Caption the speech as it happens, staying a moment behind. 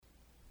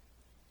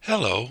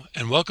Hello,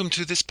 and welcome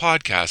to this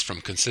podcast from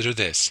Consider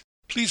This.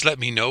 Please let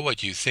me know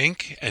what you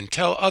think and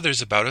tell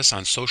others about us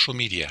on social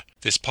media.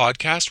 This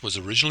podcast was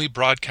originally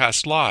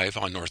broadcast live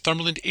on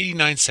Northumberland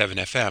 89.7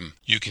 FM.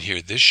 You can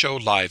hear this show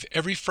live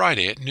every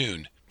Friday at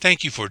noon.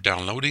 Thank you for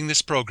downloading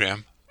this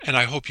program, and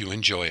I hope you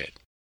enjoy it.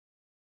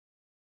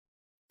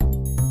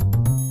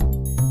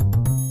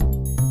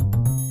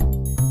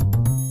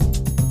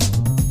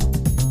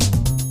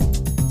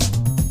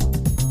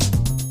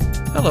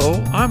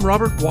 Hello, I'm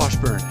Robert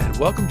Washburn, and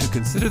welcome to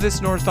Consider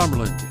This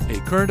Northumberland, a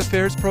current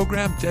affairs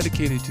program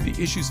dedicated to the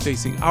issues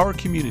facing our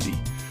community.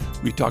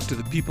 We talk to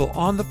the people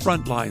on the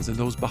front lines and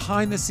those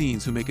behind the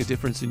scenes who make a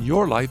difference in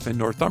your life in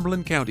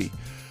Northumberland County.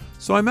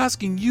 So I'm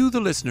asking you, the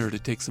listener, to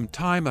take some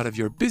time out of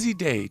your busy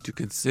day to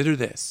consider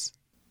this.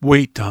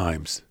 Wait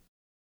times.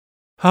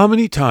 How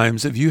many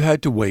times have you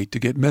had to wait to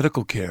get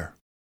medical care?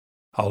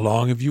 How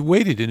long have you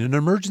waited in an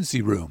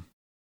emergency room?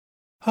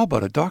 How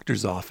about a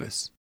doctor's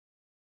office?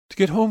 To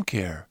get home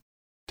care,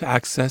 to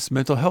access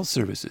mental health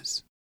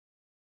services.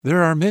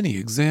 There are many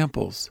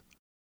examples.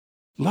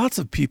 Lots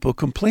of people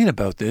complain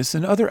about this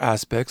and other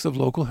aspects of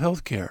local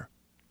health care.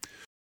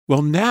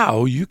 Well,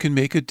 now you can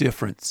make a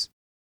difference.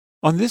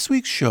 On this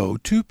week's show,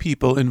 two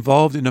people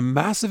involved in a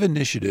massive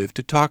initiative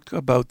to talk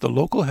about the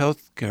local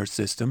health care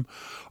system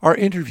are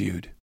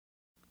interviewed.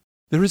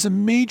 There is a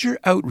major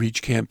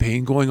outreach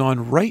campaign going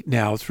on right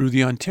now through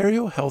the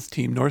Ontario Health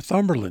Team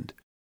Northumberland.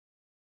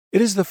 It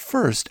is the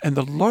first and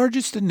the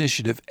largest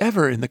initiative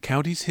ever in the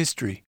county's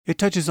history. It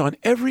touches on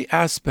every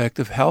aspect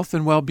of health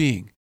and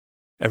well-being.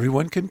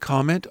 Everyone can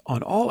comment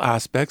on all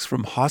aspects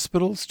from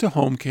hospitals to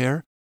home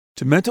care,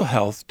 to mental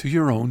health to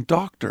your own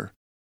doctor.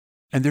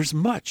 And there's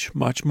much,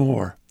 much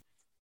more.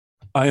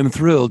 I am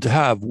thrilled to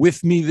have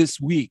with me this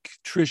week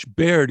Trish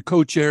Baird,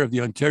 co-chair of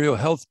the Ontario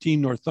Health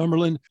Team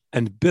Northumberland,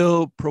 and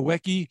Bill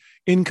Prowecki,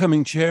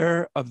 incoming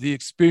chair of the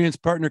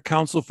Experienced Partner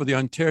Council for the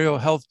Ontario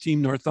Health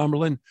Team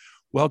Northumberland.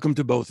 Welcome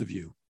to both of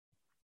you.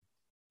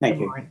 Thank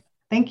you.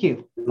 Thank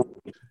you.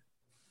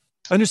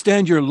 I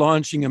understand you're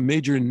launching a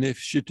major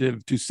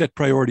initiative to set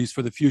priorities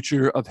for the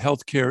future of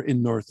healthcare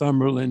in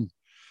Northumberland.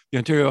 The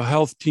Ontario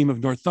Health Team of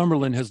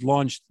Northumberland has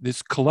launched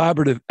this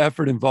collaborative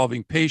effort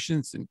involving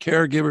patients and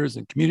caregivers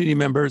and community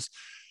members,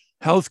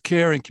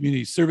 healthcare and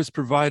community service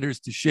providers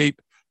to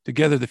shape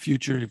together the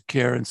future of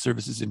care and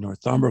services in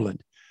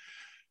Northumberland.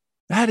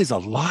 That is a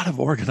lot of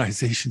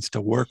organizations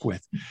to work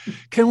with.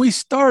 Can we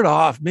start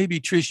off, maybe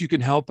Trish, you can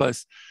help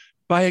us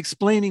by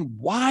explaining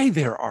why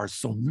there are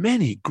so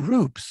many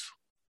groups?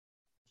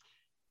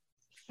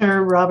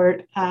 Sure,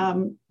 Robert.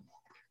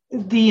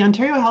 The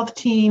Ontario Health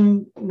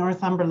Team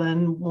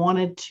Northumberland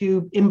wanted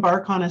to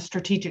embark on a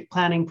strategic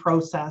planning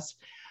process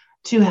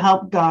to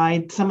help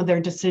guide some of their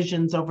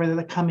decisions over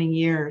the coming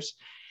years.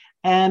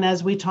 And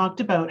as we talked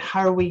about,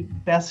 how are we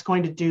best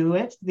going to do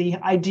it? The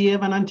idea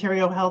of an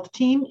Ontario Health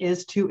Team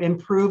is to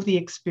improve the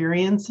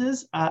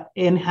experiences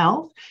in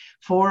health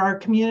for our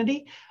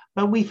community.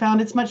 But we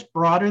found it's much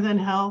broader than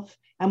health,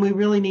 and we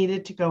really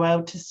needed to go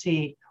out to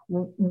see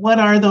what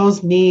are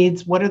those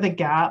needs, what are the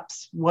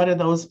gaps, what are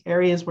those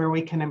areas where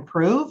we can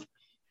improve.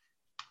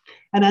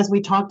 And as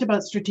we talked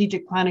about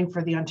strategic planning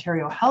for the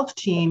Ontario Health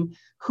Team,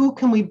 who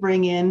can we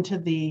bring into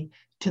the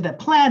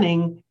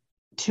planning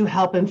to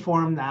help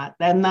inform that?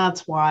 And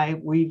that's why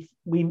we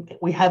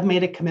have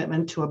made a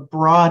commitment to a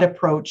broad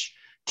approach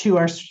to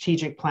our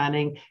strategic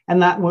planning,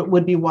 and that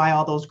would be why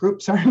all those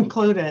groups are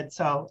included.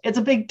 So it's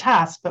a big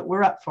task, but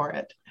we're up for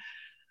it.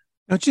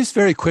 Now, just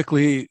very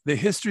quickly, the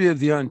history of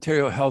the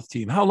Ontario Health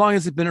Team. How long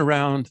has it been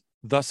around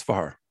thus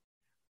far?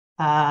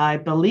 I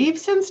believe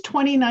since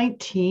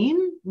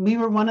 2019, we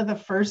were one of the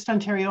first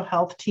Ontario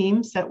Health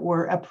Teams that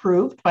were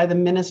approved by the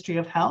Ministry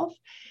of Health.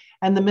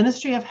 And the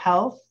Ministry of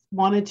Health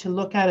wanted to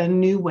look at a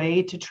new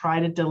way to try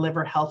to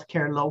deliver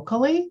healthcare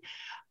locally.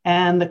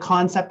 And the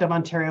concept of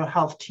Ontario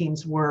Health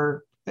Teams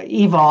were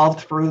evolved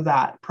through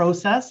that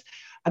process.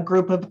 A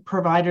group of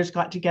providers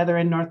got together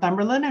in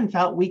Northumberland and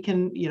felt we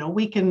can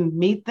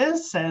meet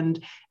this and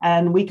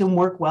we can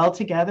work well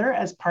together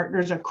as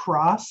partners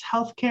across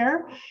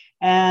healthcare,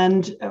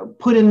 and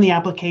put in the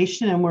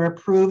application, and were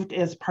approved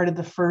as part of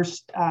the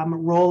first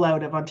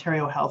rollout of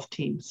Ontario Health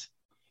Teams.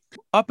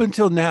 Up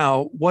until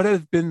now, what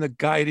have been the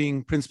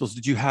guiding principles?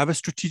 Did you have a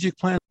strategic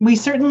plan? We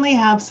certainly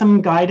have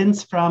some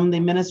guidance from the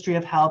Ministry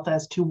of Health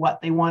as to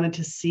what they wanted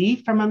to see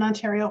from an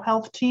Ontario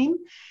Health Team.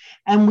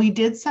 And we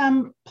did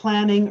some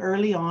planning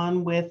early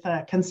on with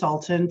a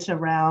consultant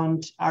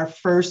around our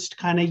first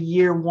kind of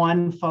year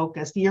one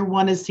focus. Year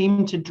one has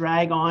seemed to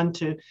drag on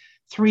to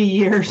 3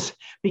 years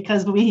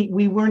because we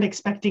weren't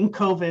expecting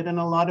COVID, and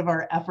a lot of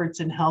our efforts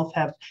in health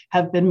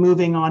have been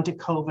moving on to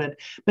COVID.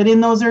 But in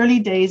those early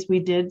days, we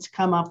did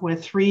come up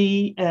with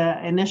 3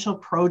 initial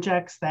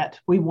projects that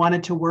we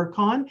wanted to work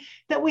on,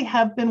 that we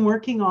have been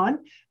working on.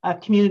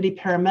 Community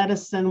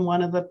paramedicine,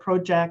 one of the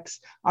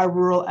projects, our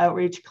rural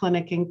outreach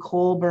clinic in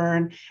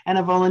Colborne, and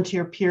a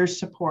volunteer peer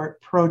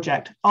support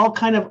project, all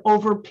kind of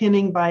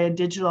overpinning by a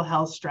digital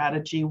health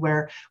strategy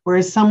where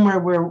somewhere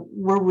we're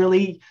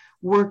really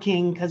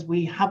working because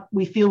we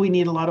feel we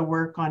need a lot of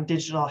work on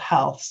digital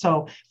health.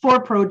 So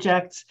 4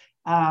 projects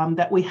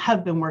that we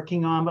have been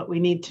working on, but we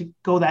need to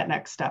go that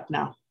next step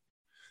now.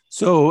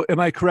 So am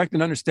I correct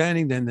in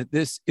understanding then that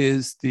this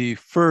is the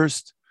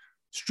first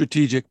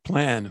strategic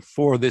plan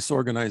for this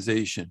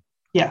organization?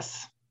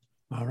 Yes.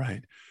 All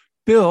right.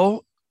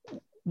 Bill,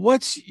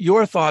 what's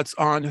your thoughts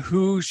on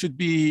who should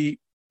be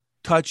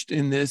touched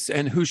in this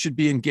and who should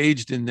be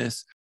engaged in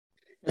this?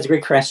 That's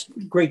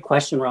a great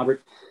question,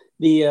 Robert.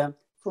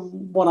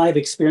 From what I've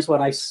experienced,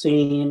 what I've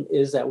seen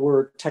is that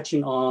we're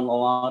touching on a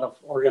lot of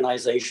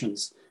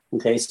organizations.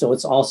 Okay, so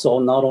it's also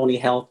not only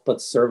health,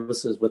 but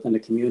services within the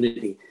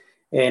community.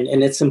 And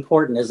it's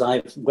important, as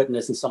I've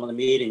witnessed in some of the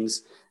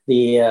meetings,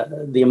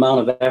 the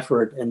amount of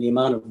effort and the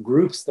amount of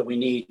groups that we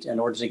need in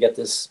order to get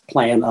this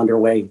plan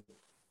underway.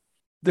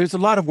 There's a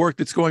lot of work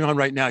that's going on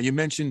right now. You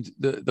mentioned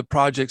the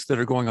projects that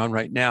are going on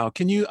right now.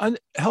 Can you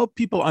help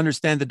people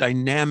understand the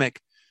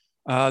dynamic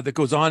that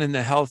goes on in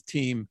the health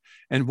team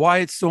and why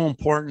it's so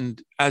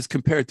important as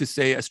compared to,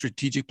 say, a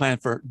strategic plan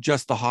for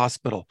just the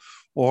hospital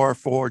or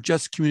for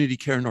just community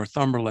care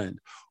Northumberland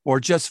or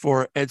just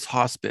for Ed's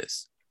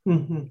Hospice?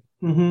 Mm-hmm.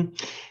 Mm-hmm.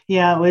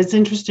 Yeah, it was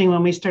interesting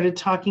when we started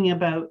talking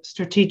about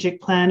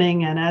strategic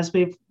planning, and as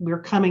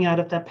we're coming out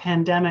of the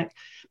pandemic,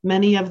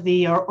 many of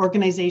the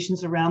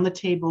organizations around the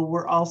table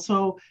were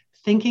also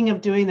thinking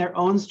of doing their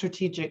own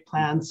strategic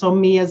plans. So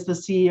me as the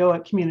CEO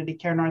at Community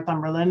Care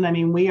Northumberland, I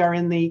mean, we are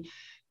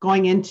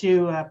going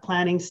into a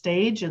planning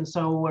stage, and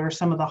so we're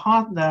some of the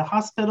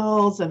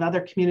hospitals and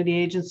other community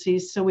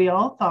agencies. So we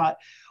all thought,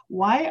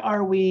 why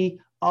are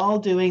we all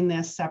doing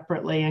this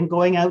separately and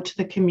going out to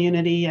the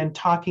community and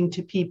talking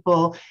to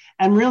people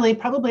and really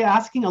probably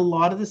asking a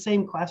lot of the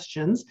same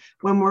questions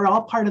when we're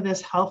all part of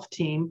this health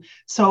team?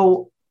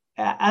 So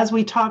as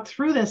we talked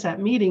through this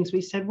at meetings,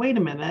 we said, wait a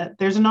minute,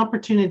 there's an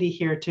opportunity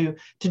here to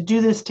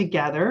do this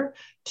together,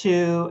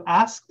 to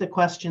ask the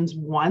questions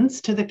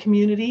once to the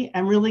community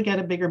and really get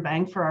a bigger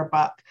bang for our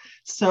buck.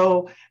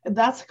 So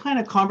that's the kind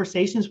of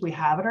conversations we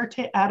have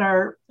at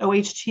our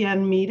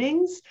OHTN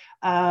meetings.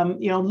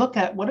 Look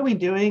at what are we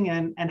doing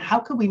and how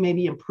could we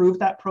maybe improve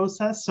that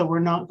process so we're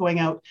not going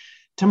out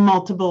to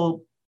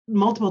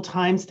multiple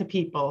times to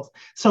people.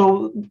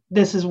 So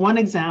this is one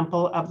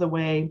example of the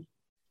way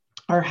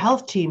our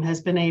health team has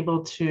been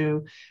able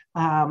to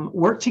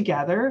work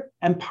together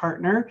and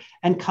partner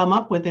and come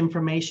up with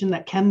information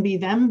that can be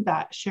then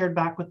shared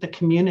back with the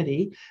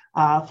community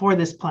for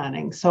this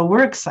planning. So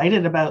we're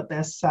excited about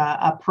this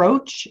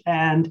approach,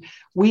 and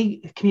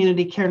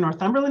Community Care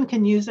Northumberland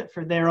can use it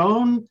for their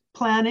own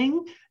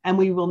planning, and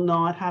we will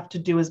not have to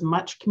do as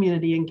much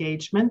community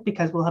engagement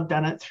because we'll have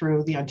done it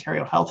through the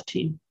Ontario Health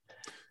Team.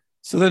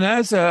 So then,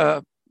 as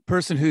a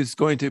person who's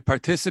going to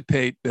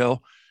participate,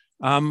 Bill,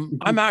 I'm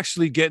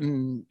actually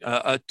getting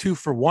a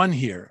 2-for-1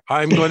 here.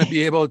 I'm going to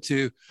be able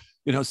to,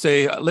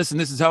 say, listen,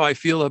 this is how I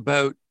feel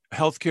about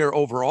healthcare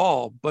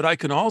overall, but I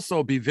can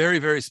also be very,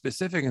 very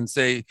specific and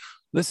say,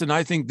 listen,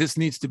 I think this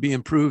needs to be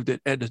improved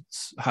at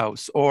Ed's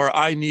house, or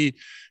I need,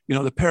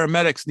 the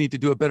paramedics need to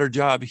do a better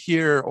job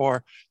here,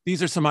 or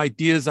these are some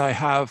ideas I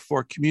have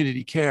for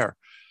community care.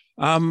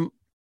 From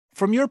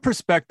your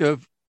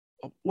perspective,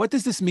 what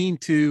does this mean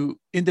to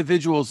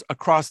individuals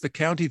across the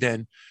county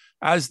then,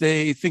 as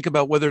they think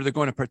about whether they're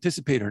going to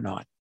participate or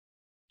not?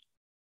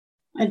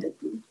 And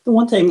the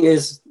one thing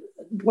is,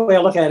 the way I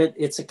look at it,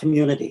 it's a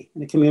community.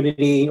 And a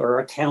community or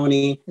a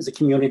county is a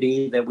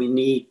community that we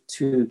need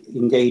to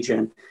engage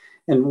in.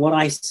 And what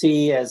I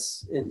see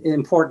as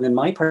important in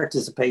my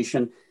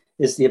participation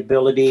is the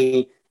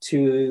ability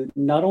to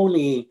not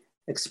only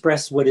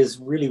express what is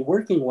really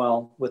working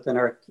well within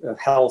our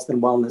health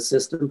and wellness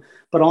system,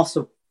 but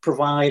also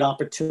provide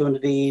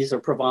opportunities or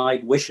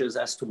provide wishes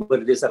as to what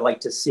it is I'd like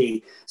to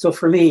see. So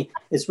for me,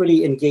 it's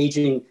really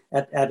engaging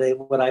at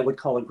what I would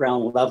call a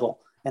ground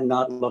level and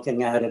not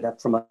looking at it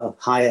from a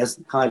high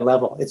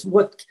level. It's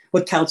what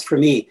counts for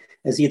me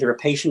as either a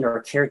patient or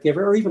a caregiver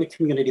or even a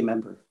community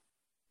member.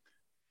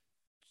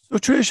 So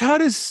Trish, how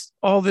does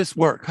all this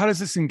work? How does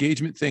this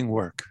engagement thing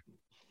work?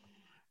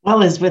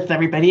 Well, as with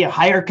everybody, you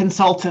hire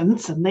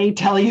consultants and they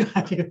tell you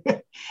how to.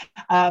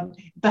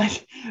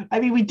 But I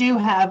mean, we do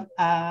have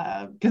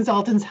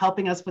consultants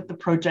helping us with the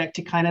project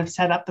to kind of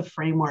set up the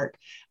framework.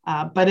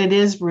 But it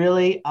is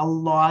really a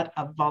lot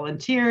of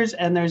volunteers,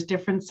 and there's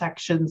different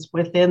sections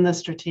within the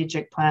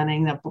strategic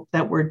planning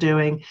that we're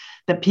doing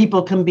that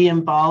people can be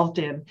involved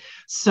in.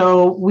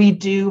 So we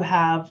do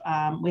have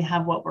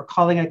what we're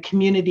calling a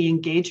community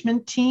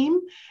engagement team.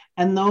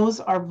 And those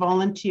are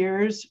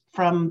volunteers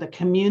from the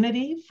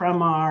community,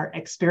 from our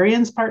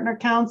Experienced Partner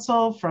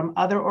Council, from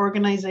other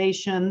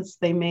organizations.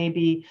 They may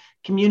be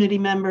community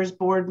members,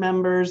 board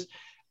members.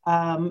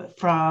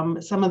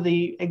 From some of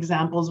the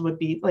examples would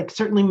be like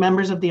certainly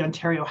members of the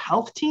Ontario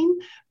Health Team,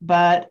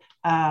 but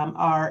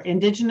our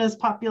Indigenous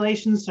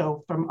population.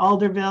 So from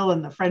Alderville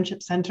and the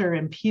Friendship Centre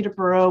in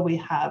Peterborough, we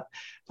have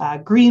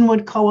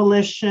Greenwood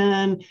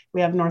Coalition.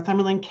 We have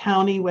Northumberland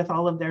County with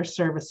all of their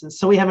services.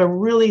 So we have a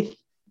really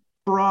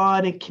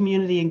broad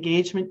community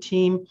engagement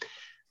team.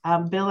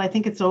 Bill, I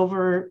think it's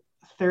over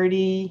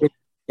 30?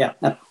 Yeah,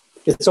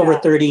 it's over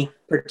 30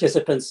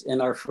 participants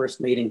in our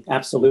first meeting,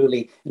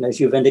 absolutely. And as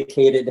you've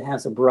indicated, it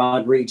has a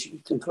broad reach,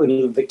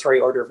 including the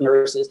Victoria Order of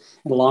Nurses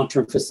and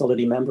long-term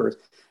facility members.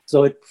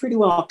 So it pretty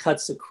well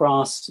cuts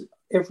across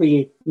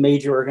every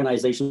major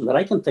organization that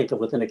I can think of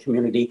within a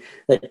community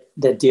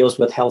that deals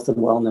with health and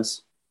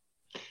wellness.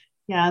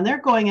 Yeah, and they're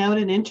going out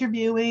and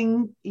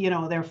interviewing,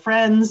 their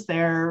friends,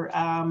 their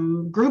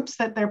groups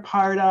that they're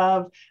part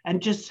of,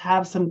 and just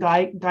have some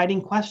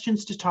guiding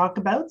questions to talk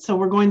about. So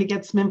we're going to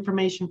get some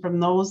information from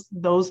those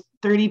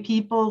 30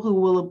 people who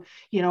will,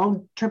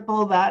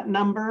 triple that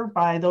number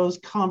by those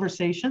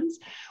conversations.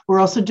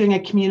 We're also doing a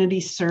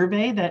community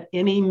survey that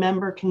any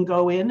member can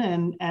go in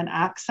and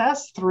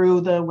access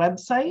through the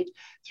website,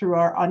 through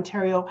our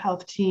Ontario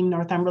Health Team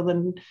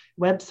Northumberland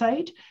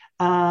website.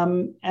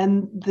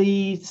 And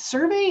the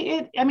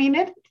survey,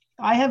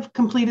 I have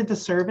completed the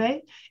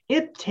survey.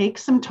 It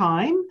takes some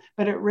time,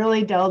 but it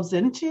really delves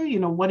into,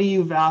 what do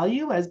you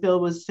value? As Bill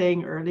was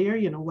saying earlier,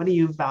 what do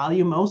you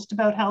value most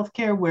about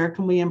healthcare? Where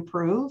can we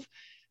improve?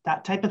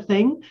 That type of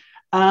thing.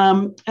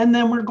 And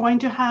then we're going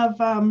to have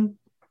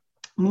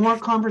more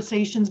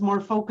conversations, more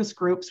focus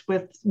groups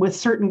with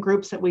certain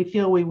groups that we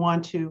feel we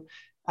want to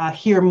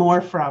hear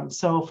more from.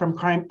 So from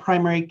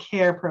primary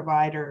care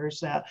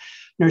providers,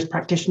 nurse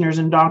practitioners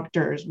and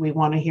doctors. We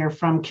want to hear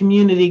from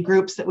community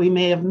groups that we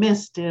may have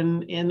missed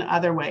in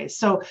other ways.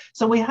 So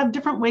we have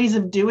different ways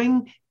of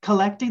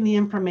collecting the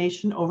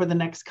information over the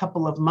next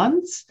couple of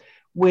months,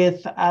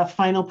 with a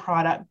final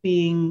product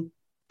being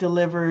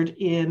delivered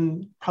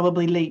in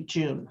probably late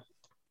June.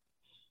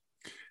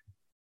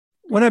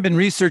 When I've been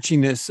researching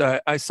this,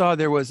 I saw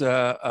there was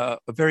a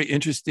very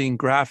interesting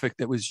graphic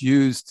that was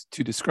used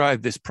to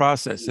describe this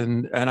process.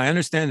 And I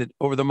understand that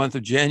over the month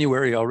of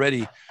January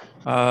already,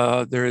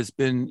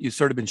 you've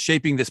sort of been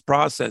shaping this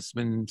process,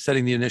 been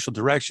setting the initial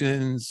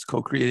directions,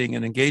 co-creating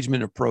an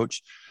engagement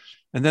approach.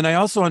 And then I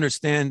also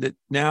understand that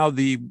now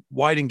the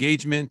wide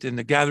engagement and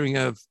the gathering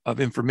of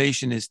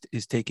information is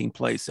taking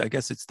place. I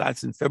guess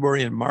that's in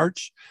February and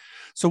March.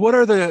 So what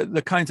are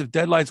the kinds of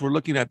deadlines we're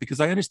looking at?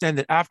 Because I understand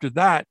that after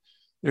that,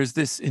 there's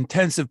this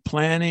intensive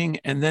planning,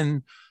 and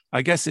then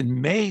I guess in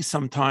May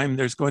sometime,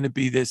 there's going to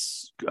be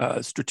this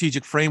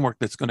strategic framework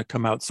that's going to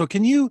come out. So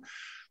can you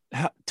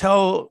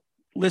tell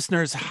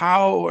listeners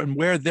how and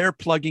where they're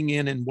plugging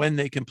in and when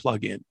they can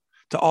plug in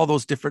to all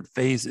those different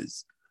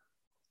phases?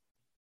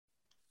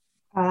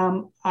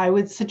 I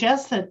would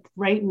suggest that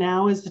right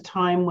now is the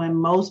time when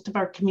most of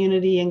our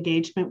community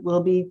engagement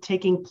will be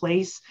taking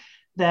place.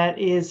 That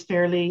is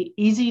fairly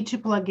easy to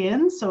plug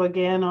in. So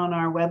again, on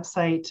our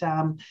website,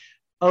 then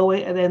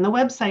the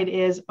website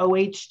is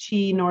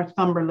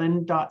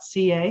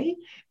ohtnorthumberland.ca.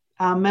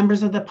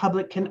 Members of the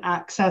public can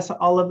access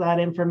all of that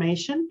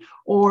information,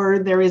 or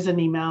there is an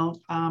email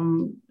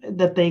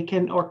that they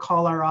can, or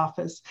call our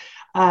office.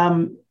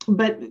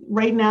 But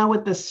right now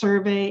with the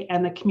survey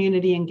and the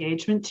community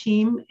engagement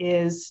team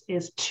is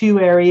two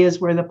areas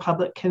where the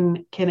public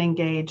can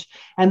engage.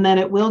 And then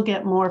it will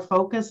get more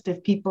focused.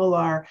 If people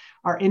are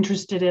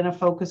interested in a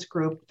focus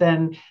group,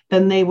 then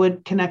they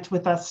would connect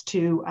with us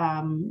to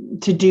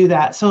do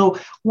that. So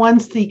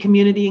once the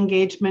community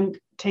engagement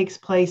takes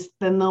place,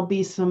 then there'll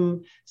be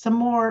some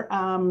more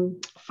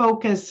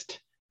focused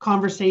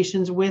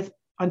conversations with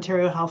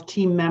Ontario Health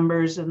Team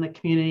members and the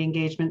community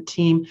engagement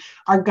team,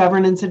 our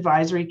governance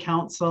advisory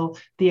council,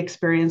 the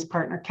experience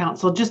partner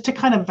council, just to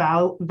kind of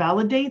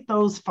validate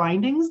those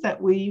findings that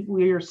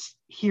we're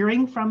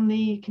hearing from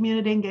the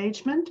community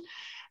engagement.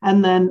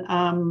 And then,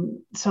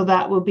 so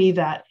that will be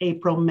that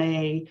April,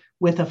 May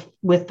with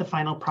the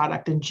final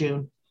product in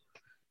June.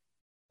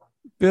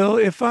 Bill,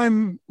 if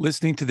I'm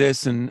listening to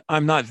this and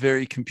I'm not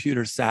very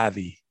computer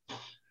savvy,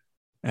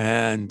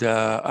 and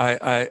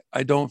I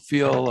don't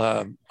feel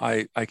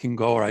I can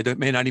go, or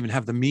may not even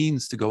have the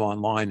means to go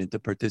online and to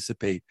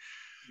participate,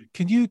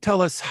 can you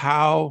tell us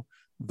how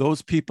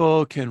those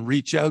people can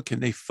reach out? Can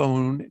they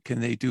phone?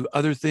 Can they do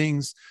other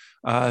things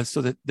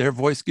so that their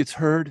voice gets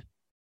heard?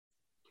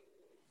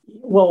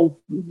 Well,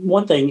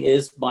 one thing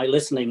is by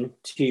listening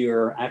to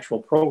your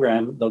actual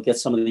program, they'll get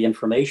some of the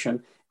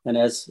information. And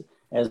as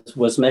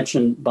was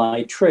mentioned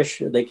by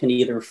Trish, they can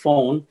either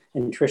phone,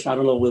 and Trish, I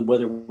don't know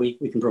whether we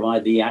can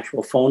provide the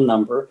actual phone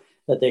number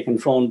that they can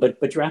phone,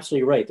 but you're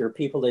absolutely right. There are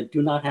people that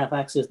do not have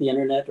access to the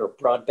internet or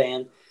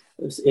broadband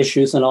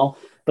issues and all.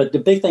 But the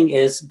big thing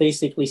is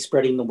basically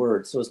spreading the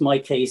word. So it's my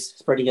case,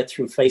 spreading it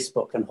through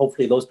Facebook, and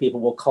hopefully those people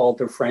will call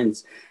their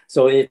friends.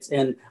 So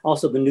and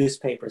also the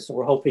newspaper. So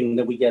we're hoping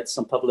that we get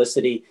some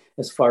publicity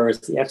as far as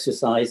the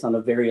exercise on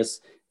the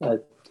various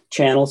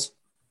channels,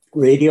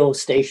 radio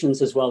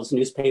stations, as well as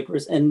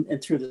newspapers, and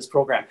through this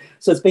program.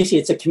 So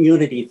it's a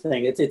community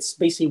thing. It's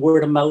basically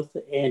word of mouth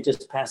and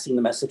just passing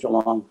the message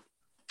along.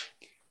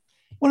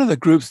 One of the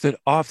groups that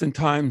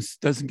oftentimes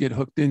doesn't get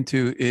hooked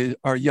into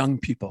are young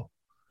people.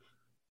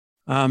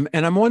 And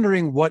I'm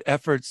wondering what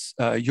efforts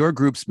your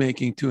group's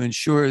making to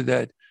ensure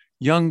that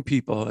young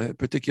people,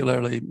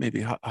 particularly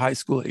maybe high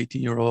school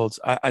 18-year-olds,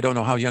 I don't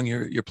know how young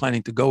you're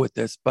planning to go with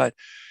this, but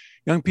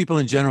young people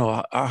in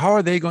general, how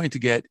are they going to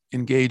get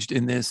engaged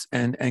in this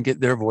and get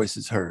their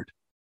voices heard?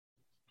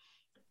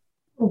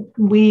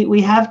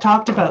 We have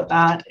talked about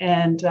that,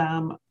 and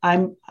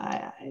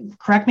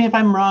correct me if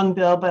I'm wrong,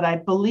 Bill, but I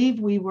believe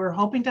we were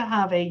hoping to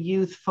have a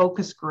youth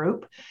focus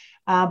group,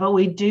 but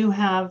we do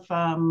have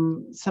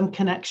some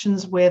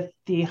connections with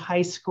the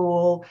high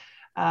school,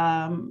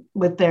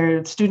 with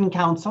their student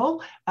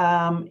council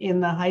in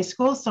the high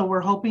school. So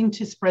we're hoping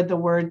to spread the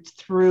word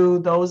through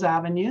those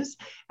avenues.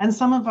 And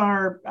some of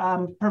our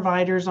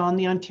providers on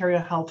the Ontario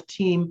Health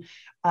Team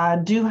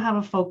do have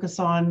a focus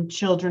on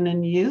children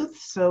and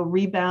youth. So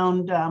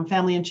Rebound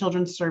Family and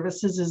Children's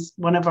Services is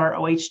one of our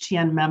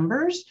OHTN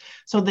members.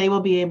 So they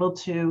will be able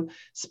to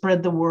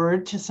spread the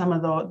word to some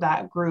of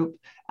that group.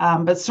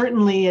 But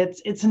certainly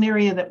it's an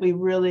area that we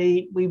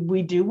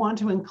do want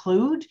to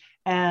include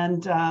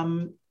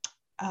and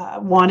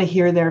want to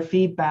hear their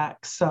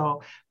feedback.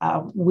 So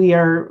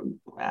we're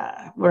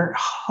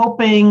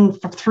hoping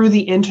through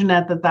the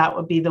internet that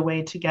would be the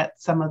way to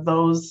get some of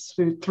those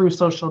through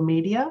social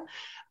media.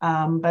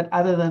 But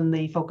other than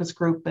the focus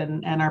group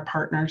and our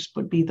partners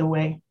would be the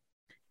way.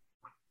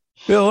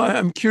 Bill,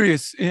 I'm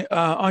curious,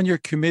 on your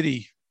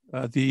committee,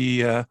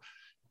 the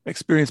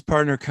Experienced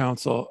Partner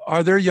Council,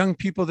 are there young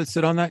people that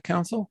sit on that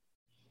council?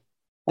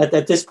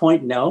 At this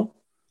point, no.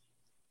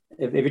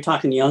 If you're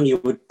talking young, you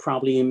would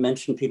probably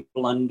mention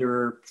people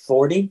under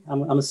 40,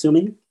 I'm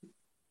assuming.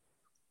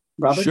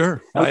 Robert?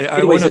 Sure. Okay.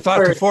 I wouldn't have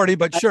thought to 40,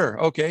 but sure.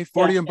 Okay,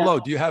 40 and below.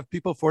 Yeah. Do you have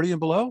people 40 and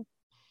below?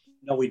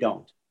 No, we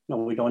don't. No,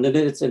 we don't. And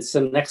it's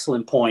an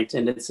excellent point.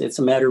 And it's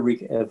a matter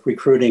of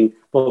recruiting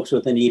folks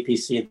within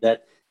EPC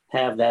that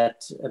have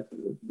that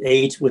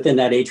age, within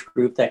that age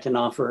group, that can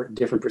offer a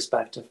different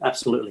perspective.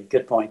 Absolutely.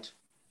 Good point.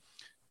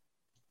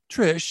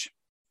 Trish,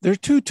 there are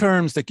two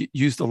terms that get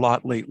used a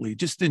lot lately,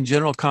 just in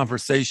general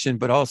conversation,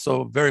 but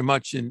also very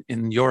much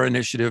in your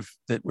initiative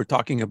that we're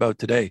talking about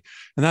today,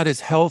 and that is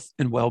health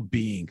and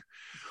well-being.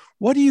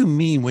 What do you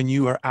mean when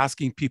you are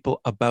asking people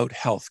about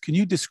health? Can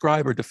you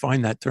describe or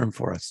define that term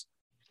for us?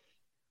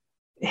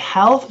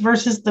 Health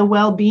versus the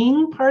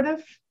well-being part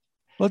of?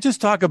 Well, just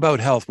talk about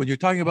health. When you're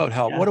talking about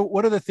health, yeah.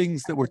 What are the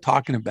things that we're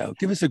talking about?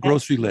 Give us a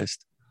grocery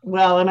list.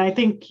 Well, and I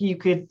think you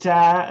could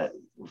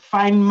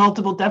find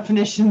multiple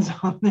definitions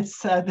on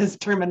this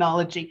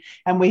terminology.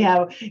 And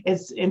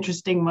it's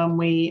interesting when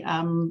we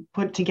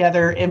put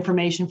together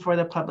information for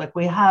the public,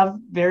 we have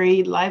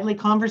very lively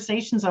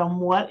conversations on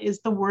what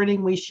is the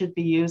wording we should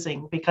be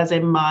using, because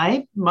in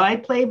my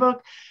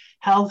playbook,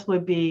 health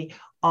would be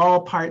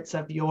all parts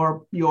of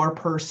your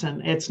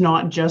person. It's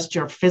not just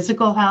your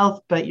physical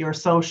health, but your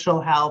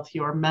social health,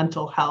 your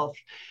mental health.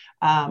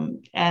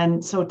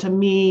 And so to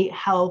me,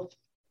 health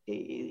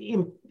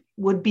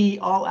would be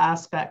all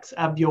aspects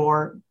of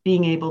your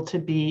being able to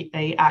be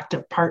an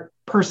active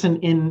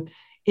person in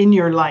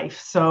your life.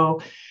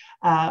 So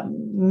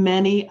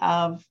many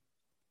of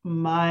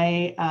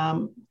my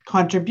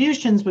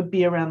contributions would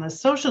be around the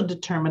social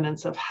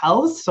determinants of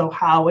health. So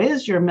how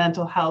is your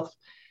mental health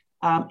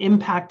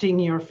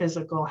impacting your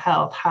physical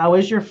health? How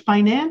is your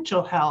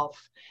financial health?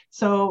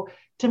 So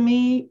to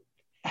me,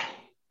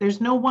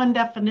 there's no one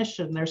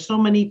definition. There's so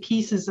many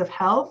pieces of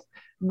health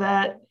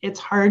that it's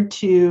hard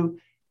you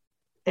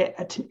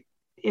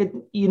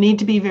need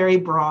to be very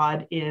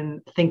broad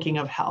in thinking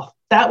of health.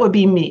 That would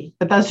be me,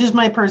 but that's just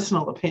my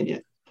personal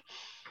opinion.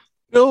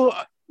 Bill,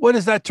 what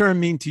does that term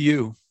mean to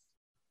you?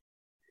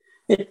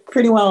 It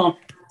pretty well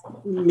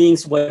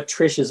means what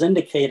Trish has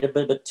indicated,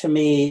 but to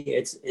me,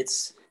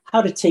 it's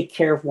how to take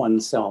care of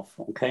oneself,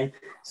 okay?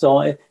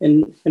 So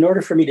in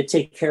order for me to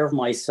take care of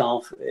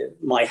myself,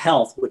 my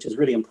health, which is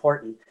really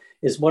important,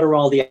 is what are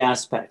all the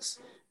aspects,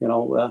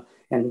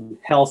 and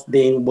health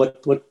being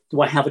what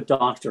do I have a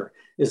doctor?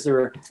 Is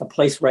there a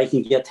place where I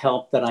can get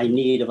help that I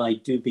need if I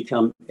do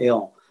become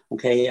ill?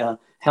 Okay,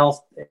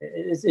 health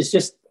is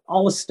just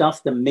all the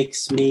stuff that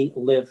makes me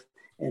live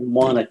and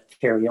want to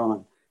carry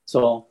on.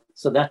 So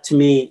that to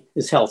me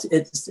is health.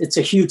 It's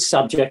a huge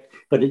subject,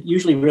 but it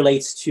usually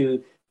relates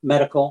to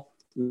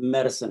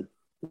medicine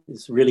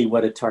is really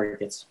what it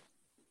targets.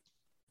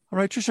 All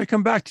right, Trish, I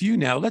come back to you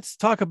now. Let's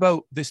talk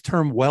about this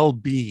term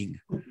well-being.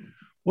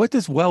 What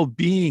does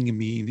well-being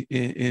mean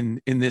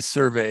in this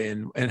survey,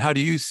 and how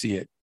do you see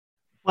it?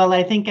 Well,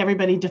 I think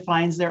everybody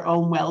defines their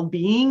own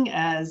well-being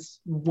as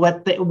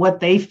what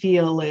they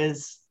feel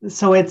is.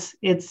 So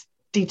it's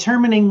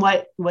determining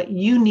what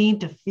you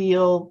need to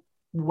feel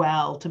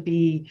well, to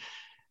be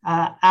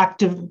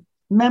active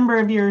member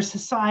of your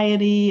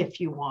society, if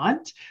you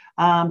want,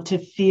 to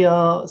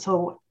feel.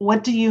 So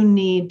what do you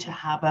need to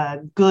have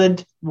a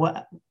good,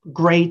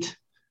 great,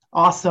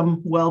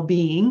 awesome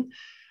well-being?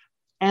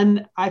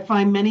 And I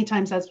find many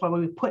times that's why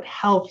we put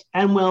health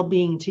and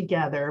well-being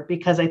together,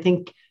 because I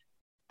think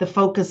the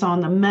focus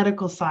on the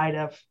medical side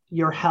of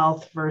your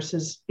health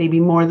versus maybe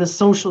more the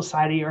social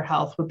side of your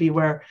health would be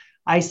where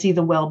I see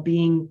the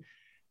well-being.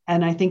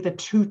 And I think the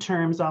two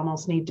terms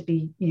almost need to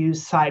be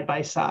used side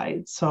by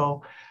side.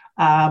 So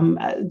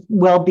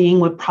Well-being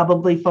would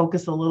probably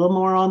focus a little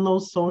more on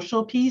those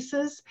social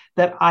pieces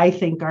that I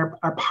think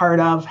are part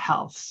of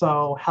health.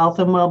 So health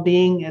and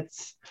well-being,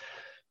 it's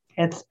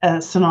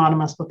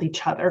synonymous with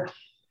each other.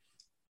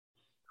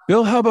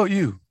 Bill, how about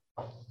you?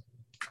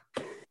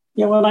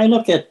 Yeah, when I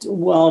look at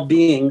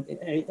well-being,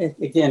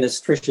 again,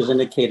 as Trish has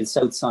indicated, it's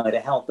outside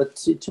of health. But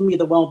to me,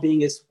 the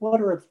well-being is what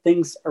are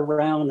things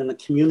around in the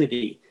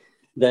community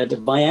that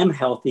if I am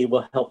healthy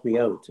will help me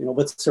out? You know,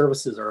 what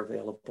services are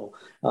available?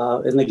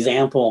 As an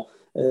example,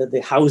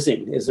 the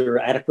housing. Is there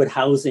adequate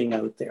housing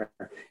out there?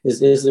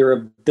 Is there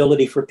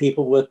ability for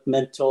people with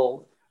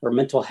mental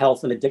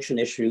health and addiction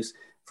issues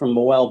from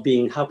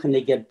well-being? How can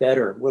they get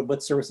better?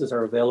 What services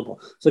are available?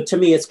 So to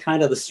me, it's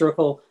kind of the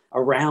circle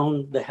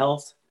around the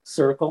health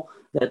circle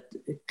that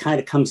kind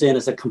of comes in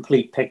as a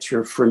complete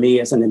picture for me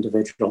as an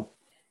individual.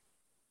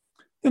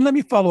 And let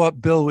me follow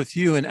up, Bill, with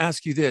you and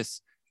ask you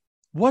this.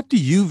 What do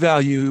you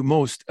value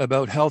most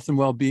about health and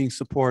well-being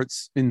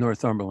supports in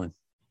Northumberland?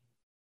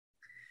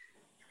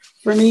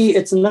 For me,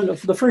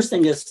 the first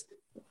thing is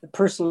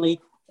personally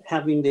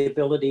having the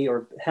ability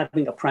or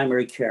having a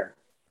primary care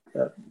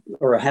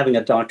or having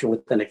a doctor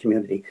within a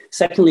community.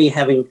 Secondly,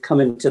 having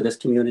come into this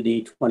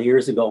community 20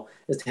 years ago,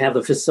 is to have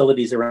the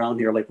facilities around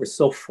here. Like we're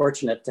so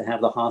fortunate to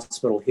have the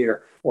hospital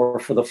here, or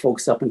for the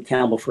folks up in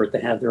Campbellford to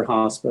have their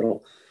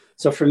hospital.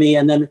 So for me,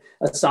 and then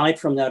aside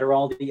from that are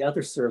all the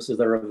other services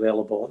that are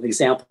available. An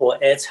example,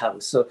 Ed's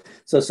House.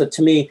 So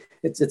to me,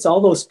 it's all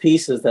those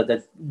pieces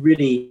that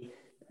really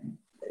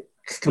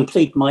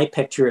complete my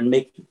picture and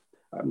make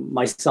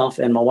myself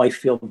and my wife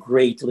feel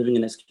great living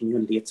in this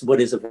community. It's what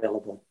is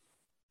available.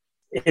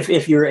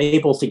 If you're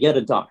able to get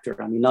a doctor,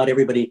 I mean, not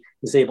everybody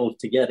is able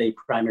to get a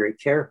primary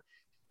care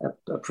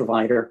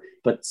provider,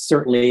 but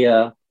certainly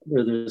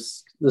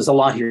there's a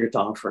lot here to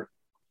offer.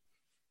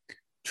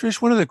 Trish,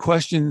 one of the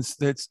questions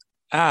that's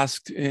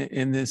asked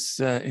in this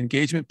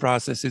engagement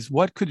process is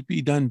what could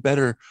be done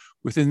better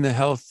within the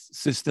health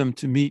system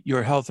to meet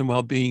your health and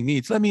well-being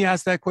needs? Let me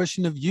ask that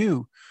question of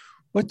you.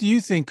 What do you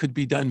think could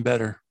be done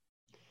better?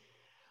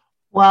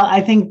 Well,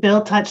 I think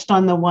Bill touched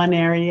on the one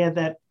area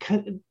that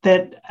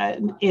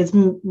is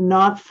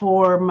not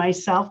for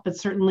myself, but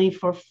certainly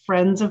for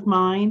friends of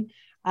mine,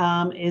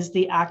 is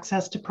the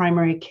access to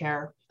primary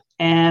care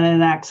and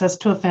an access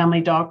to a family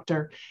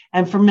doctor.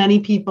 And for many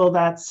people,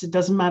 it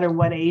doesn't matter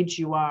what age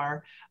you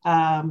are,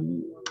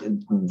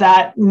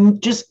 that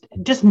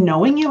just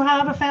knowing you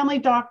have a family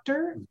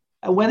doctor,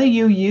 whether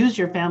you use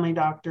your family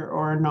doctor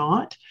or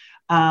not,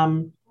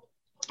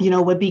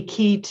 would be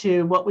key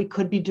to what we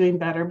could be doing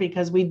better,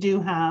 because we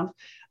do have,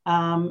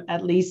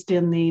 at least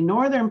in the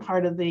northern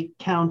part of the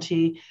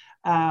county,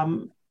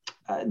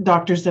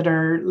 doctors that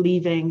are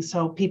leaving.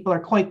 So people are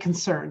quite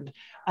concerned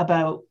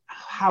about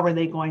how are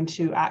they going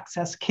to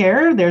access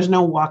care. There's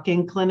no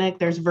walk-in clinic,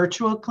 there's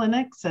virtual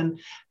clinics, and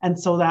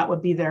so that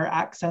would be their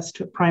access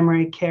to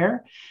primary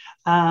care.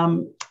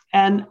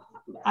 And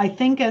I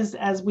think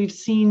as we've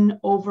seen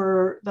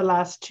over the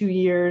last 2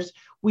 years,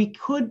 we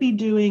could be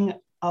doing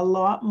a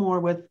lot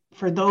more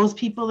for those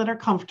people that are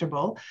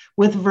comfortable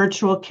with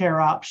virtual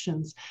care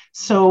options.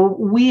 So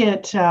we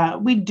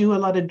do a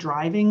lot of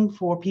driving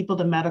for people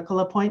to medical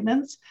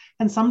appointments,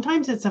 and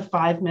sometimes it's a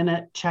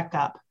 5-minute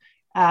checkup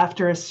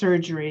after a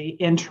surgery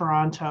in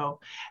Toronto,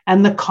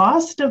 and the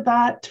cost of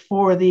that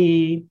for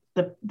the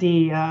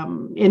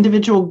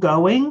individual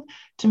going,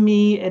 to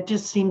me, it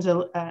just seems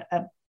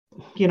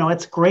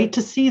it's great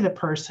to see the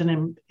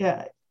person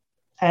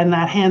and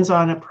that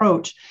hands-on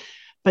approach.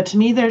 But to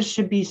me, there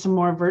should be some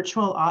more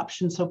virtual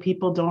options so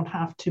people don't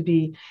have to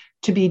be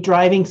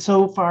driving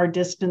so far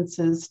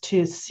distances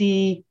to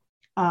see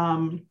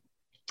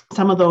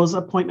some of those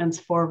appointments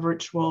for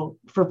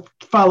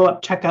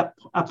follow-up checkup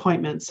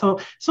appointments. So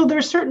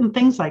there's certain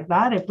things like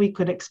that. If we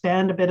could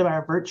expand a bit of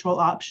our virtual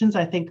options,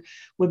 I think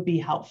would be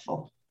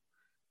helpful.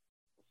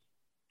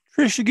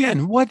 Trish,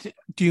 again, what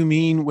do you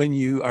mean when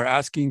you are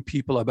asking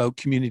people about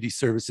community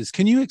services?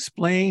 Can you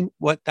explain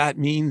what that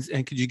means?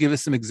 And could you give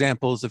us some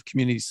examples of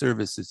community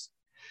services?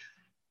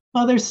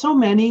 Well, there's so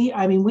many.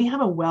 I mean, we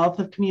have a wealth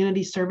of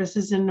community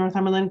services in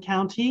Northumberland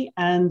County,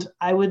 and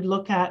I would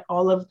look at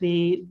all of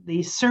the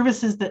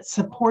services that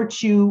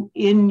support you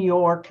in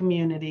your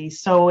community.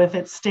 So if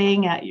it's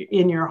staying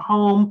in your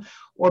home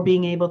or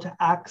being able to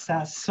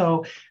access.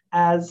 So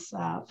as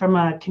from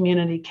a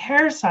community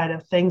care side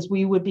of things,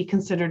 we would be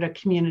considered a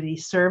community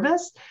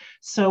service.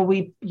 So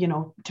we,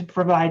 to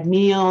provide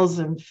meals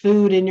and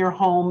food in your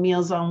home,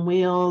 Meals on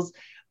Wheels,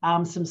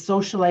 some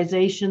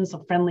socialization,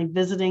 so friendly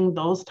visiting,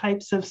 those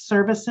types of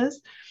services.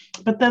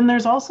 But then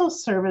there's also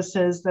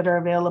services that are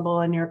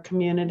available in your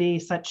community,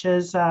 such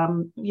as,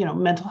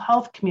 mental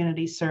health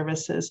community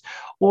services,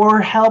 or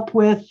help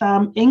with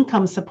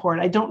income support.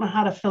 I don't know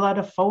how to fill out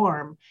a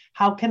form.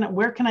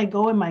 Where can I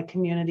go in my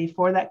community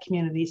for that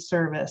community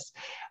service?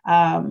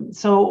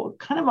 So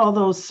kind of all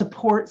those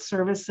support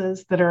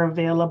services that are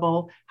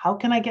available. How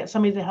can I get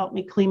somebody to help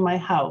me clean my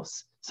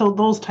house? So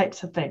those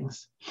types of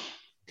things.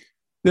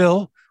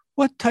 Bill,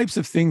 What types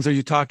of things are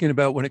you talking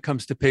about when it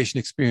comes to patient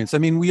experience? I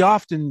mean, we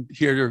often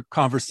hear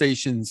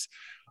conversations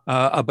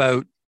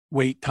about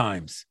wait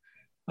times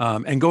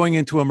and going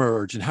into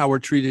Emerge and how we're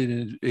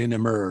treated in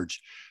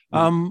Emerge.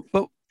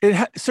 But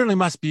it certainly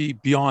must be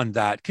beyond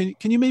that. Can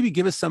you maybe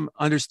give us some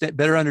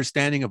better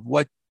understanding of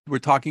what we're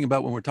talking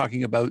about when we're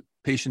talking about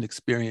patient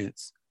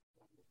experience?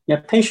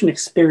 Yeah, patient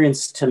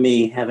experience to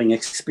me, having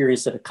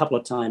experienced it a couple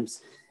of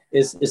times,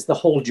 is the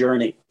whole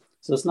journey.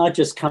 So it's not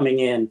just coming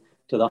in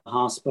to the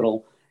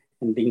hospital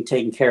and being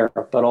taken care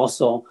of, but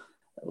also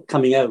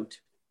coming out.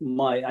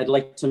 I'd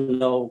like to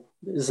know,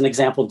 as an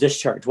example,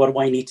 discharge. What do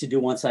I need to do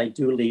once I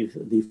do leave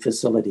the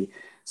facility?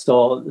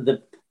 So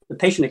the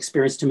patient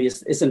experience to me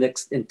is an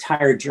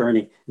entire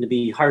journey. It'd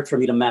be hard for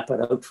me to map it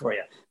out for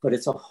you, but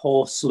it's a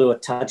whole slew of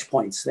touch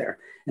points there.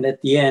 And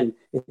at the end,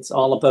 it's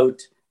all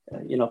about,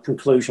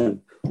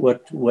 conclusion.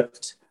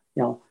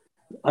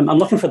 I'm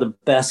looking for the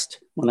best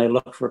when I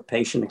look for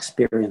patient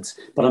experience,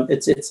 but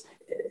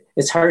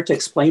it's hard to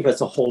explain, but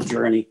it's a whole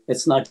journey.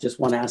 It's not just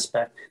one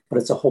aspect, but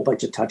it's a whole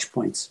bunch of touch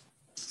points.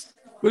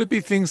 Would it be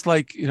things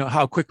like,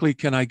 how quickly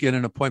can I get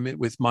an appointment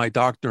with my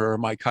doctor or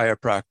my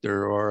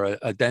chiropractor or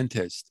a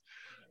dentist?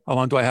 How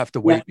long do I have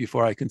to wait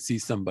before I can see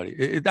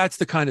somebody? That's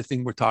the kind of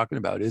thing we're talking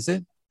about, is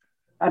it?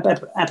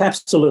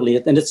 Absolutely.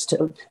 And it's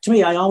to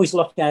me, I always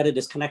look at it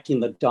as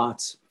connecting the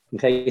dots.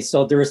 Okay,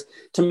 so there's,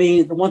 to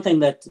me, the one thing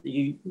that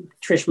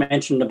Trish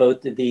mentioned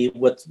about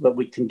what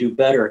we can do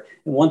better,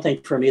 and one thing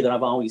for me that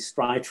I've always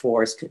strived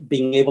for is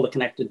being able to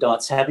connect the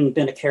dots. Having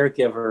been a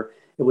caregiver,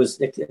 it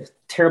was a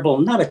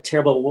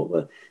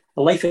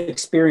life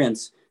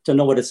experience to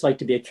know what it's like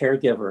to be a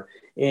caregiver.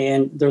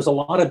 And there's a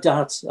lot of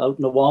dots out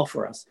in the wall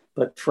for us,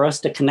 but for us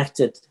to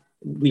connect it,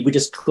 we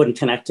just couldn't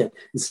connect it.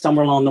 And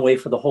somewhere along the way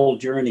for the whole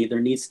journey,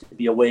 there needs to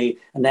be a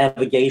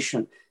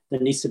navigation. There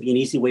needs to be an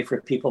easy way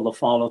for people to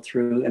follow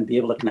through and be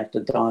able to connect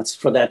the dots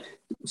for that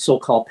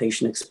so-called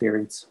patient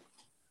experience.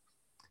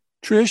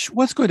 Trish,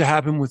 what's going to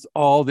happen with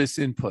all this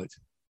input?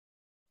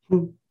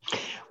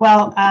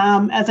 Well,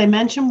 as I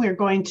mentioned, we're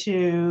going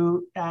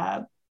to,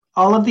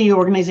 all of the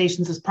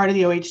organizations as part of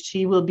the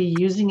OHT will be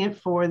using it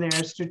for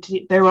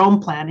their own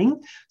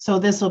planning. So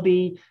this will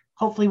be,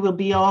 hopefully we'll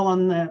be all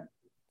on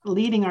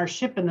leading our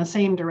ship in the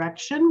same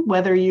direction,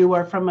 whether you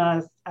are from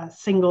a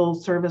single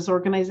service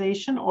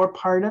organization or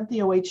part of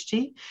the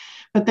OHT.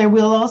 But there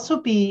will also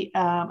be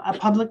a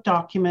public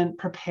document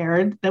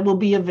prepared that will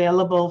be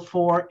available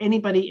for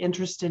anybody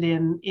interested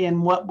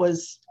in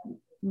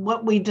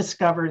what we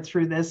discovered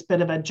through this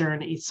bit of a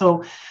journey.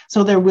 So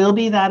there will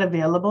be that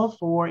available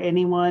for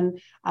anyone.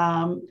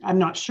 I'm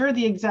not sure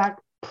the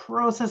exact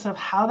process of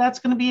how that's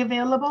going to be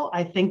available.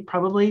 I think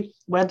probably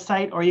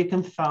website, or you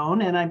can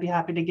phone, and I'd be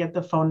happy to give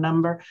the phone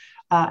number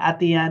at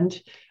the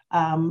end,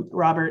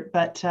 Robert,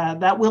 but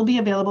that will be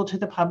available to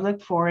the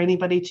public for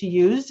anybody to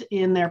use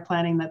in their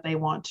planning that they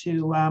want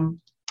to,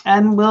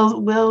 and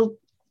we'll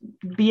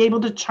be able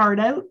to chart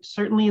out,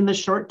 certainly in the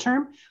short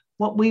term,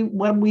 what we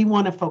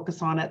want to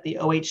focus on at the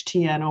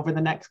OHTN over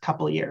the next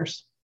couple of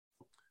years.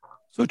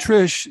 So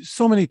Trish,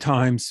 so many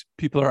times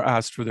people are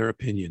asked for their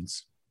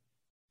opinions.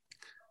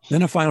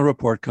 Then a final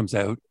report comes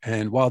out,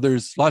 and while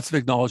there's lots of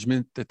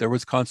acknowledgement that there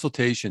was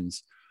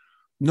consultations,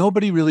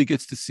 nobody really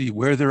gets to see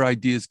where their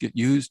ideas get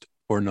used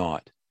or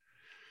not.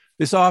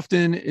 This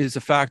often is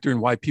a factor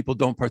in why people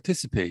don't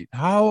participate.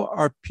 How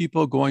are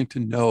people going to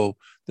know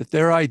that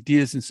their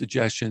ideas and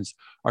suggestions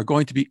are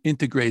going to be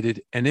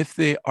integrated? And if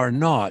they are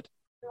not,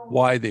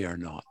 why they are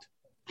not?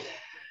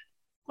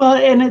 Well,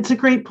 and it's a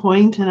great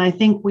point. And I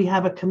think we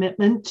have a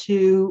commitment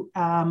to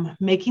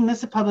making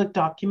this a public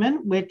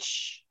document,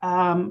 which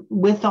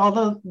with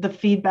all the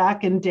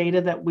feedback and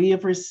data that we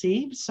have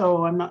received.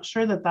 So I'm not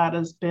sure that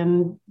has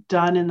been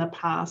done in the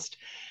past,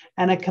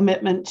 and a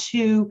commitment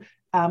to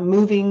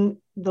moving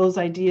those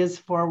ideas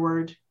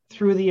forward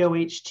through the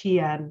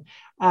OHTN.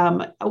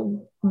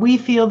 We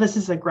feel this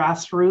is a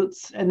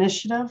grassroots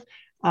initiative,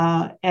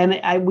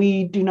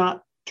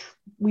 and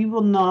we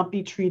will not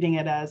be treating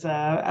it as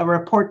a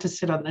report to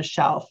sit on the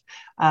shelf.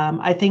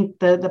 I think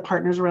the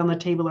partners around the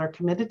table are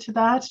committed to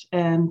that,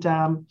 and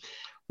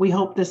we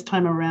hope this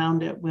time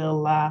around it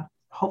will,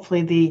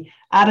 hopefully the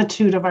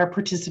attitude of our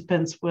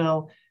participants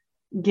will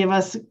give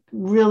us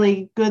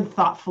really good,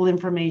 thoughtful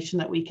information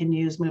that we can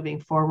use moving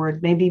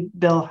forward. Maybe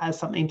Bill has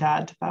something to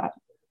add to that.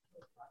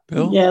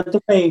 Bill?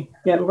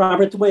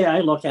 Robert, the way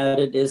I look at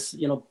it is,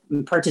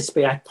 I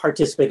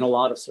participate in a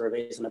lot of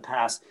surveys in the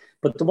past,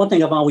 but the one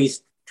thing I've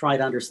always tried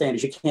to understand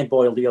is you can't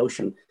boil the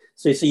ocean.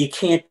 So you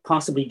can't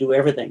possibly do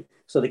everything.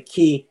 So the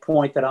key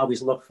point that I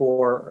always look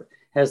for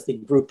has the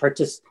group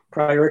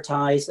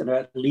prioritize and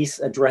at least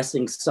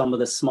addressing some of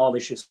the small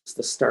issues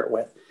to start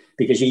with,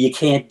 because you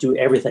can't do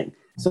everything.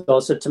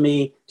 So to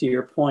me, to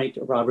your point,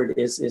 Robert,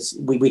 is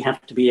we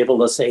have to be able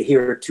to say,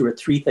 here are 2 or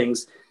 3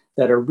 things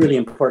that are really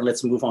important.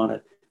 Let's move on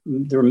it.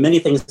 There are many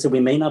things that we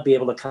may not be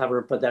able to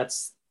cover, but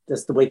that's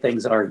the way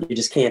things are. You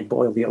just can't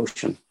boil the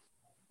ocean.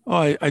 Oh,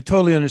 I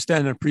totally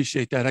understand and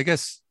appreciate that. I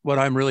guess what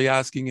I'm really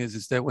asking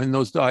is that when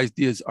those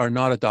ideas are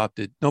not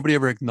adopted, nobody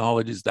ever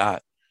acknowledges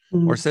that.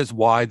 or says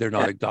why they're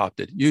not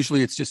adopted.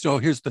 Usually it's just, oh,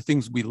 here's the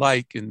things we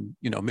like. And,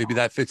 maybe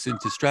that fits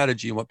into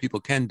strategy and what people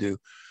can do.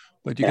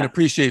 But you can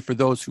appreciate for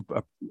those who,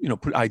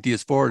 put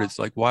ideas forward. It's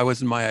like, why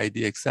wasn't my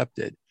idea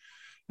accepted?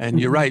 And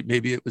you're right.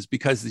 Maybe it was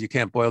because you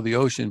can't boil the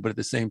ocean, but at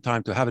the same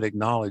time, to have it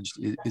acknowledged,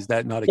 is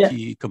that not a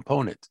key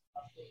component?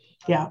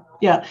 Yeah.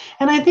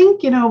 And I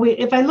think,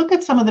 if I look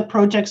at some of the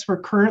projects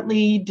we're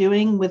currently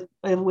doing with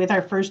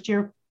our first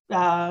year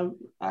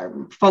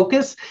our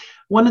focus,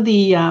 one of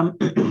the,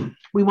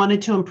 we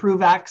wanted to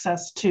improve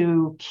access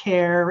to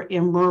care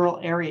in rural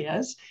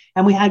areas.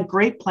 And we had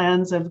great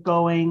plans of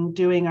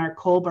doing our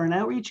Colburn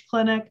Outreach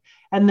Clinic,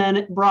 and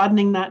then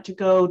broadening that to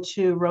go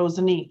to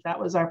Roseneath. That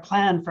was our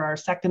plan for our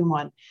second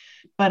one.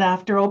 But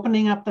after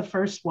opening up the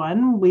first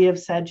one, we have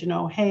said,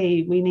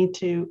 hey, we need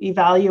to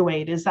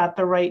evaluate, is that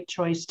the right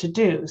choice to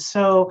do?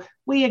 So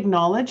we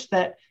acknowledge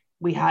that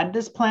we had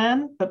this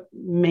plan, but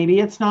maybe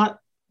it's not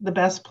the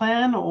best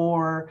plan,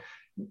 or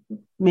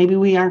maybe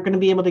we aren't going to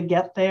be able to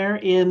get there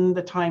in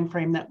the time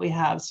frame that we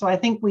have. So I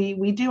think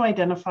we do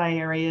identify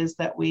areas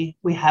that we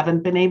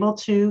haven't been able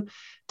to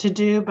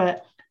do,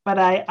 but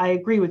I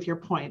agree with your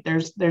point.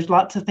 There's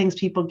lots of things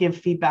people give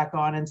feedback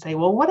on and say,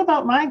 well, what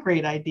about my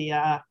great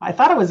idea? I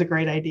thought it was a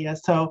great idea.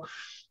 So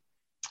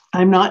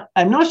I'm not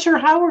sure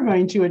how we're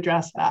going to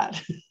address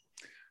that.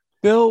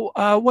 Bill,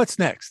 what's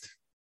next?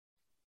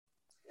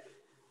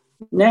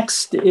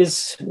 Next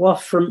is, well,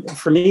 for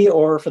me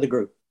or for the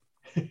group?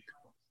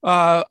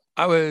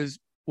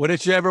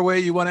 Whichever way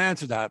you want to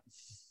answer that.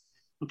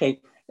 Okay.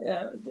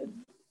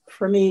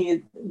 For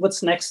me,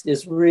 what's next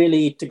is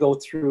really to go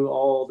through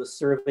all the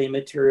survey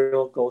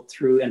material, go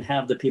through and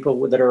have the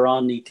people that are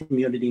on the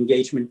community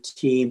engagement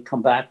team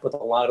come back with a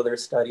lot of their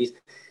studies,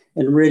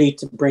 and really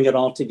to bring it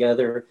all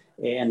together.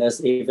 And as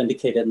they've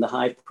indicated in the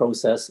HIVE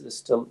process,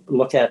 is to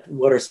look at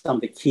what are some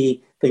of the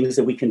key things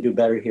that we can do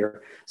better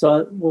here.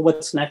 So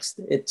what's next?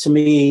 To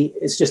me,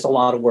 it's just a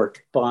lot of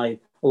work by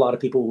a lot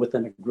of people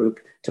within a group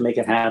to make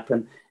it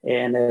happen.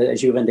 And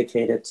as you've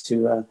indicated,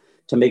 to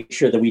make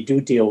sure that we do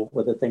deal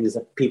with the things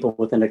that people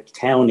within a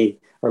county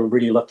are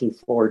really looking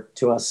forward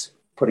to us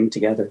putting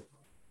together.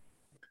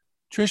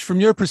 Trish,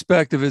 from your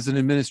perspective as an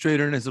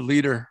administrator and as a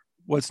leader,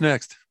 what's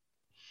next?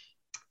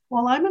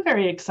 Well, I'm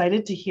very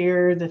excited to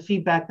hear the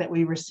feedback that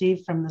we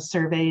received from the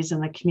surveys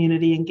and the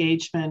community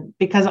engagement,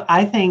 because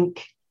I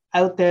think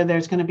out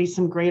there's going to be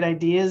some great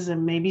ideas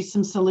and maybe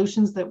some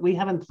solutions that we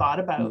haven't thought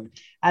about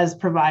as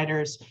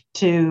providers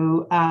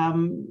to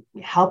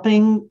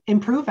helping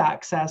improve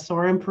access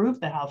or improve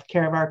the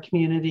healthcare of our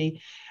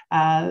community.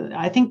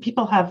 I think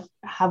people have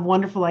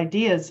wonderful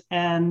ideas,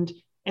 and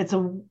it's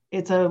a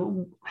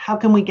how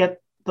can we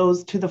get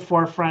those to the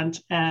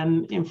forefront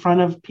and in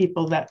front of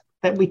people that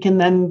we can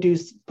then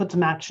put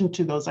some action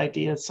to those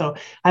ideas. So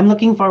I'm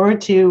looking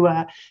forward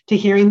to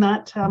hearing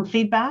that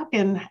feedback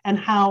and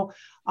how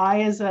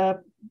I, as a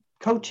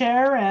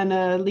co-chair and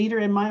a leader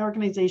in my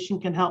organization,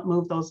 can help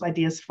move those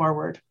ideas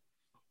forward.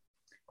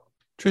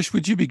 Trish,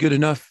 would you be good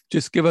enough?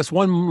 Just give us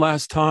one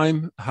last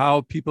time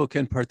how people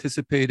can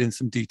participate in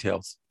some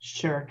details.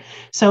 Sure.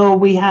 So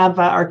we have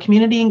our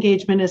community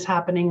engagement is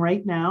happening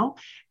right now,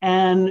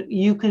 and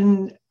you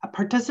can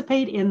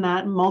participate in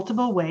that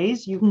multiple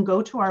ways. You can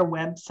go to our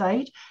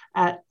website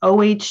at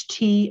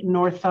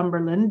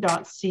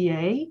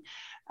ohtnorthumberland.ca.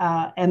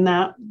 And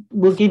that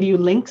will give you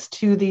links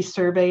to the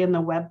survey in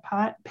the web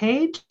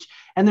page.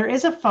 And there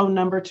is a phone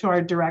number to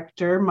our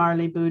director,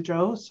 Marley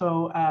Boudreau.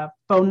 So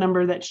phone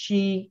number that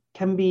she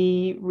can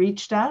be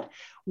reached at,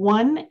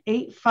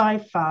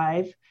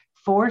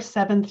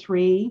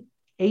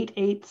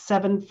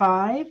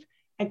 1-855-473-8875,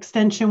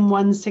 extension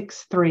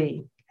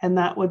 163. And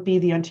that would be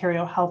the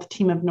Ontario Health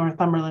Team of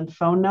Northumberland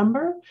phone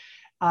number.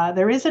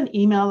 There is an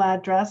email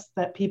address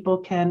that people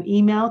can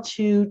email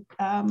to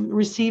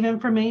receive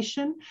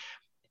information.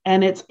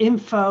 And it's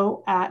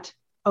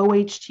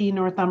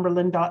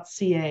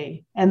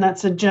info@ohtnorthumberland.ca. And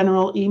that's a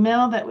general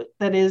email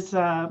that is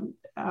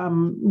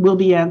will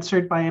be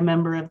answered by a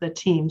member of the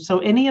team. So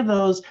any of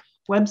those,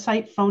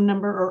 website, phone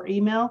number, or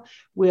email,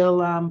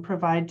 will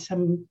provide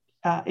some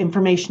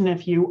information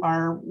if you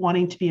are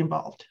wanting to be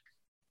involved.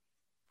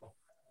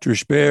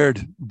 Trish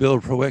Baird,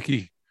 Bill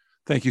Prowecki,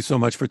 thank you so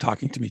much for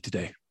talking to me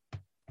today.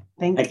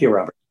 Thank you,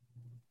 Robert.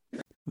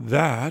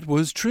 That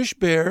was Trish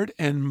Baird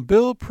and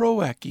Bill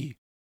Prowecki,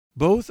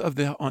 both of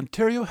the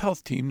Ontario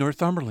Health Team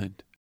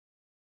Northumberland.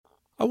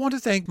 I want to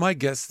thank my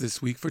guests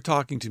this week for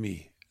talking to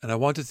me, and I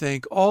want to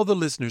thank all the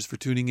listeners for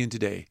tuning in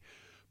today.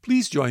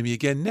 Please join me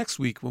again next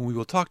week when we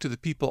will talk to the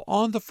people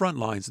on the front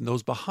lines and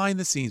those behind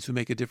the scenes who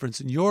make a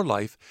difference in your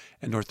life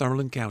and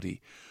Northumberland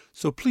County.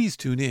 So please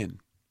tune in.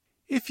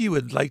 If you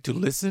would like to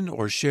listen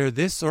or share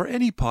this or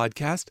any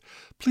podcast,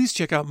 please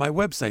check out my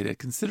website at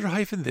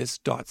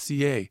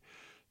consider-this.ca.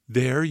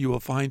 There you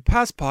will find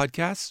past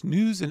podcasts,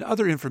 news, and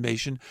other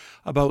information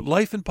about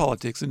life and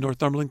politics in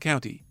Northumberland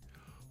County.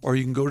 Or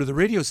you can go to the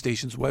radio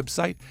station's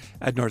website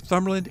at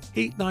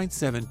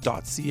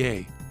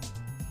northumberland897.ca.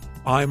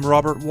 I'm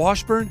Robert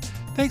Washburn.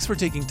 Thanks for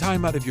taking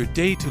time out of your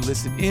day to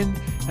listen in,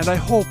 and I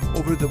hope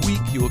over the week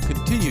you will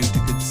continue to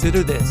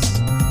consider this.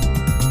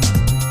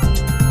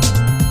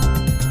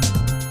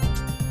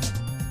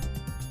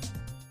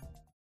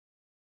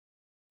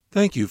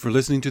 Thank you for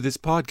listening to this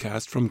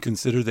podcast from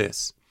Consider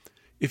This.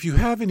 If you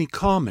have any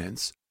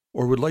comments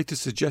or would like to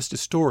suggest a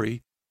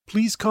story,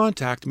 please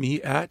contact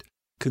me at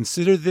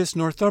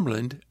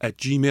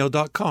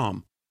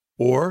considerthisnorthumberland@gmail.com,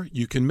 or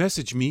you can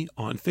message me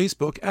on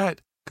Facebook at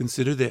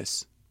Consider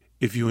This.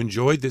 If you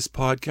enjoyed this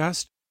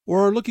podcast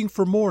or are looking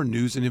for more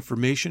news and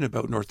information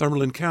about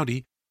Northumberland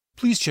County,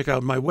 please check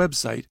out my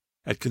website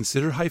at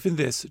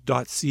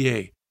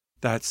consider-this.ca.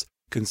 That's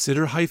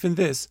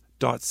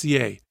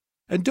consider-this.ca.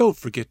 And don't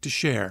forget to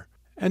share.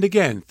 And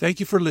again, thank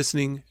you for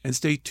listening, and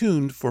stay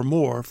tuned for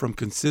more from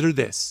Consider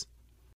This.